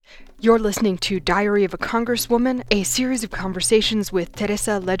You're listening to Diary of a Congresswoman, a series of conversations with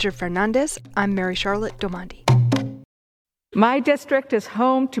Teresa Leger Fernandez. I'm Mary Charlotte Domandi. My district is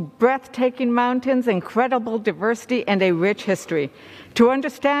home to breathtaking mountains, incredible diversity, and a rich history. To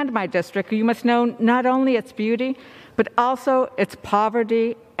understand my district, you must know not only its beauty, but also its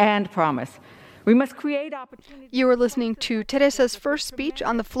poverty and promise. We must create opportunities. You are listening to Teresa's first speech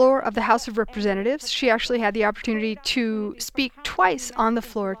on the floor of the House of Representatives. She actually had the opportunity to speak twice on the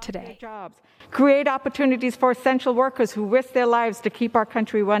floor today. Create opportunities for essential workers who risk their lives to keep our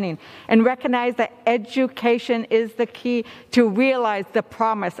country running, and recognize that education is the key to realize the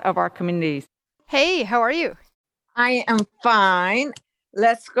promise of our communities. Hey, how are you? I am fine.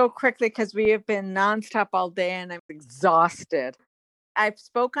 Let's go quickly because we have been nonstop all day and I'm exhausted. I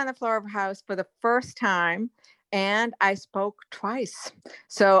spoke on the floor of the House for the first time and I spoke twice.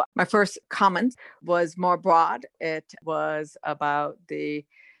 So my first comment was more broad. It was about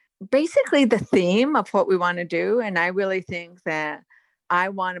basically the theme of what we want to do. And I really think that I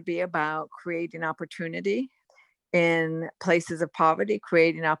want to be about creating opportunity in places of poverty,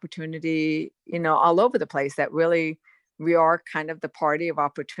 creating opportunity, all over the place. That really, we are kind of the party of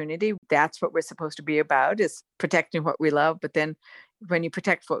opportunity. That's what we're supposed to be about, is protecting what we love. But then when you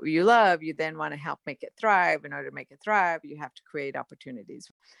protect what you love, you then want to help make it thrive. In order to make it thrive, you have to create opportunities,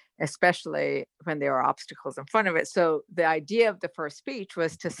 especially when there are obstacles in front of it. So the idea of the first speech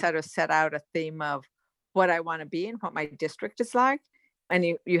was to sort of set out a theme of what I want to be and what my district is like. And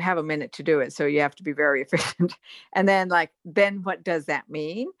you have a minute to do it. So you have to be very efficient. And then what does that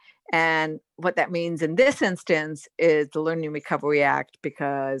mean? And what that means in this instance is the Learning and Recovery Act,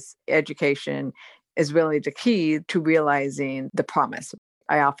 because education is really the key to realizing the promise.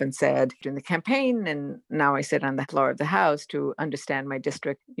 I often said during the campaign, and now I sit on the floor of the House, to understand my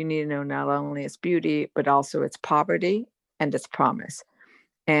district, you need to know not only its beauty, but also its poverty and its promise.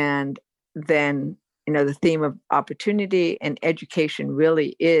 And then, the theme of opportunity and education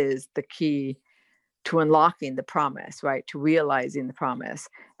really is the key to unlocking the promise, right? To realizing the promise.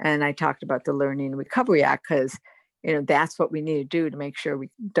 And I talked about the Learning and Recovery Act because that's what we need to do to make sure we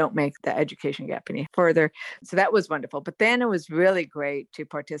don't make the education gap any further. So that was wonderful. But then it was really great to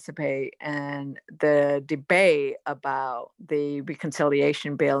participate in the debate about the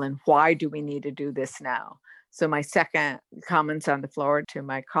reconciliation bill and why do we need to do this now. So my second comments on the floor to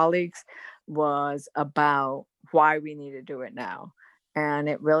my colleagues was about why we need to do it now. And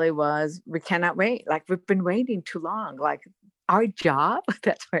it really was, we cannot wait. We've been waiting too long. Our job,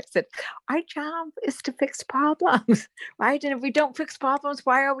 that's why I said, our job is to fix problems, right? And if we don't fix problems,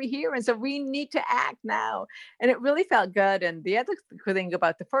 why are we here? And so we need to act now. And it really felt good. And the other good thing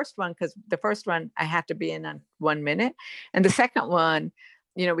about the first one, because the first one I had to be in on 1 minute. And the second one,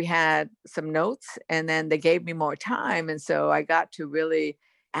 we had some notes and then they gave me more time. And so I got to really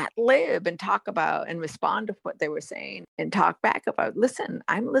ad-lib and talk about and respond to what they were saying and talk back about, listen,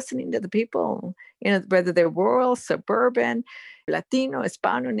 I'm listening to the people, whether they're rural, suburban, Latino,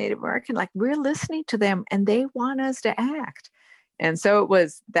 Hispano, Native American, we're listening to them and they want us to act. And so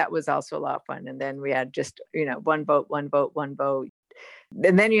that was also a lot of fun. And then we had just, one vote, one vote, one vote.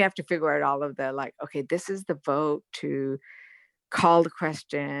 And then you have to figure out all of the okay, this is the vote to call the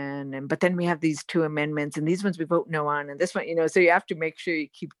question, but then we have these two amendments and these ones we vote no on, and this one, so you have to make sure you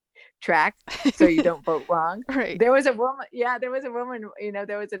keep track so you don't vote wrong. Right. There was a woman, there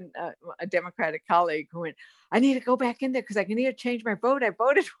was a Democratic colleague who went, I need to go back in there because I need to change my vote. I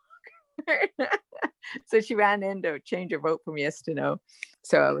voted wrong. So she ran in to change her vote from yes to no.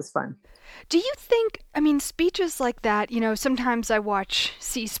 So it was fun. Do you think, speeches like that, sometimes I watch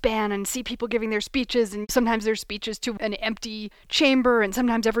C-SPAN and see people giving their speeches, and sometimes their speeches to an empty chamber, and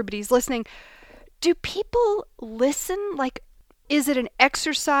sometimes everybody's listening. Do people listen? Is it an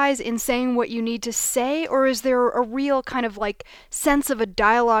exercise in saying what you need to say, or is there a real kind of sense of a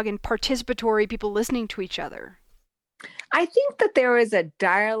dialogue and participatory people listening to each other? I think that there is a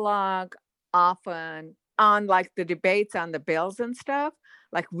dialogue often on the debates on the bills and stuff.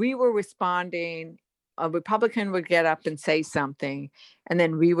 We were responding, a Republican would get up and say something, and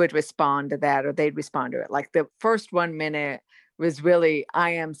then we would respond to that, or they'd respond to it. The first 1 minute was really, I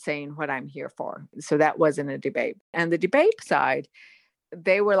am saying what I'm here for. So that wasn't a debate. And the debate side,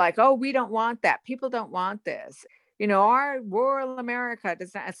 they were oh, we don't want that. People don't want this. Our rural America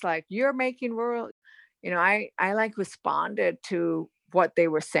does not, it's you're making rural, I responded to what they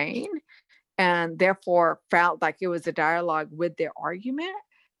were saying, and therefore felt like it was a dialogue with their argument.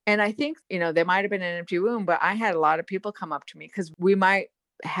 And I think, there might have been an empty room, but I had a lot of people come up to me because we might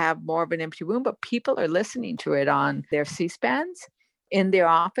have more of an empty room, but people are listening to it on their C-SPANs in their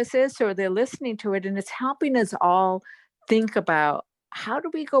offices. So they're listening to it and it's helping us all think about how do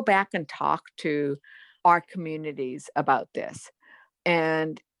we go back and talk to our communities about this?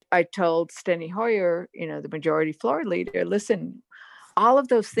 And I told Steny Hoyer, the majority floor leader, listen, all of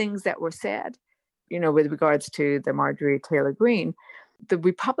those things that were said, with regards to the Marjorie Taylor Greene, the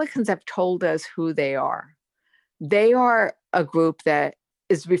Republicans have told us who they are. They are a group that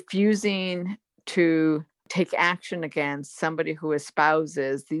is refusing to take action against somebody who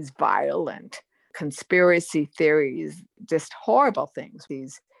espouses these violent conspiracy theories, just horrible things,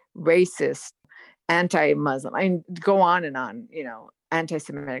 these racist, anti-Muslim, go on and on,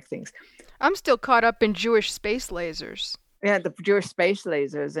 anti-Semitic things. I'm still caught up in Jewish space lasers. Yeah, the Jewish space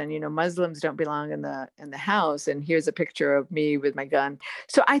lasers, and Muslims don't belong in the house. And here's a picture of me with my gun.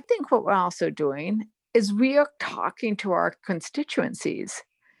 So I think what we're also doing is we are talking to our constituencies.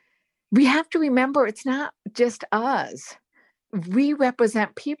 We have to remember it's not just us. We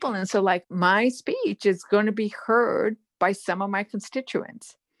represent people. And so like my speech is going to be heard by some of my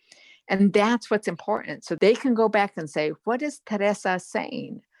constituents. And that's what's important. So they can go back and say, what is Teresa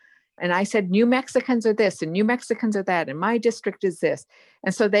saying? And I said, New Mexicans are this and New Mexicans are that. And my district is this.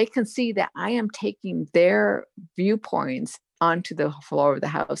 And so they can see that I am taking their viewpoints onto the floor of the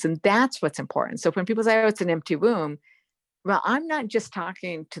House. And that's what's important. So when people say, oh, it's an empty room, well, I'm not just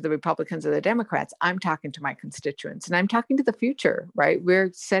talking to the Republicans or the Democrats. I'm talking to my constituents and I'm talking to the future, right?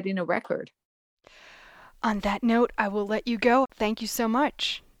 We're setting a record. On that note, I will let you go. Thank you so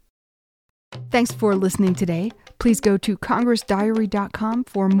much. Thanks for listening today. Please go to congressdiary.com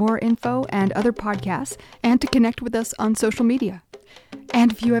for more info and other podcasts and to connect with us on social media.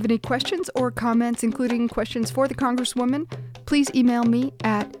 And if you have any questions or comments, including questions for the Congresswoman, please email me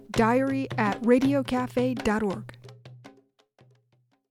at diary@radiocafe.org.